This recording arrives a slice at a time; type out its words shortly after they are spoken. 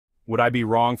Would I be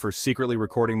wrong for secretly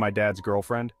recording my dad's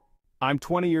girlfriend? I'm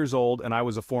 20 years old and I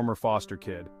was a former foster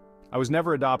kid. I was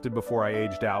never adopted before I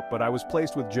aged out, but I was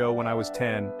placed with Joe when I was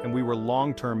 10 and we were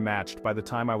long-term matched by the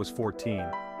time I was 14.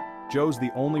 Joe's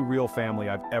the only real family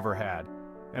I've ever had,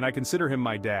 and I consider him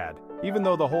my dad, even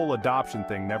though the whole adoption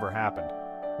thing never happened.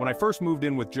 When I first moved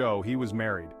in with Joe, he was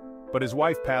married, but his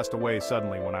wife passed away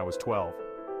suddenly when I was 12.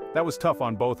 That was tough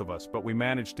on both of us, but we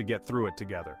managed to get through it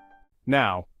together.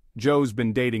 Now, Joe's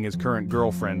been dating his current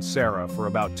girlfriend, Sarah, for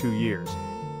about 2 years.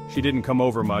 She didn't come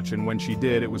over much, and when she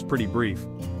did, it was pretty brief.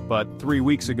 But 3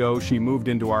 weeks ago, she moved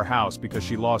into our house because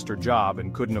she lost her job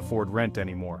and couldn't afford rent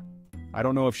anymore. I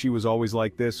don't know if she was always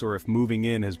like this or if moving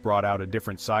in has brought out a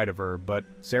different side of her, but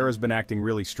Sarah's been acting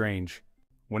really strange.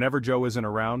 Whenever Joe isn't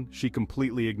around, she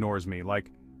completely ignores me,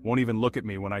 like, won't even look at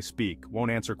me when I speak,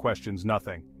 won't answer questions,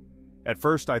 nothing. At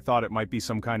first I thought it might be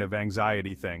some kind of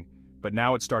anxiety thing, but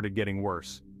now it started getting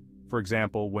worse. For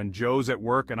example, when Joe's at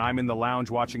work and I'm in the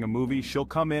lounge watching a movie, she'll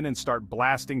come in and start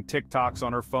blasting TikToks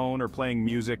on her phone or playing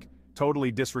music, totally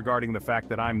disregarding the fact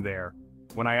that I'm there.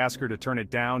 When I ask her to turn it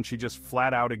down, she just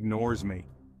flat out ignores me.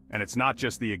 And it's not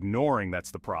just the ignoring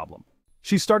that's the problem.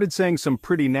 She started saying some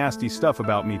pretty nasty stuff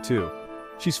about me too.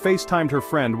 She's FaceTimed her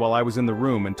friend while I was in the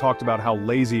room and talked about how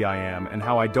lazy I am and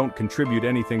how I don't contribute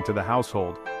anything to the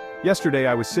household. Yesterday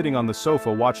I was sitting on the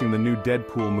sofa watching the new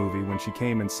Deadpool movie when she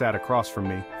came and sat across from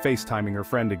me, FaceTiming her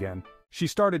friend again. She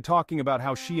started talking about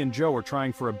how she and Joe are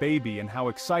trying for a baby and how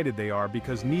excited they are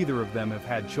because neither of them have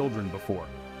had children before.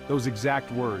 Those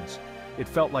exact words. It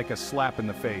felt like a slap in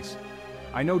the face.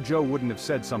 I know Joe wouldn't have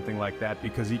said something like that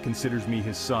because he considers me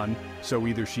his son, so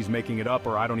either she's making it up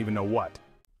or I don't even know what.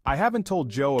 I haven't told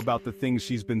Joe about the things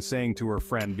she's been saying to her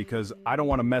friend because I don't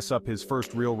want to mess up his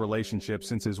first real relationship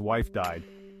since his wife died.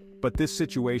 But this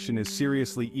situation is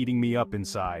seriously eating me up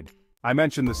inside. I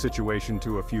mentioned the situation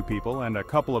to a few people and a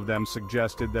couple of them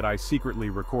suggested that I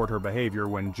secretly record her behavior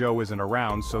when Joe isn't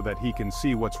around so that he can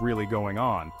see what's really going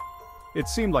on. It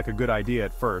seemed like a good idea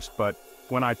at first, but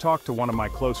when I talked to one of my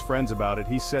close friends about it,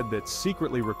 he said that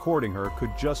secretly recording her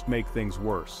could just make things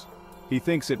worse. He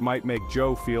thinks it might make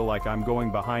Joe feel like I'm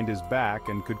going behind his back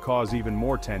and could cause even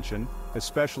more tension,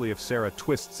 especially if Sarah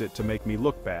twists it to make me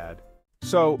look bad.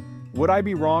 So, would I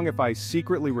be wrong if I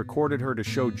secretly recorded her to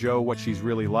show Joe what she's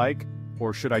really like,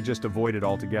 or should I just avoid it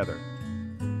altogether?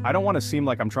 I don't want to seem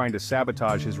like I'm trying to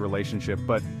sabotage his relationship,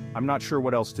 but I'm not sure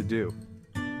what else to do.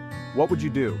 What would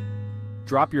you do?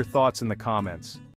 Drop your thoughts in the comments.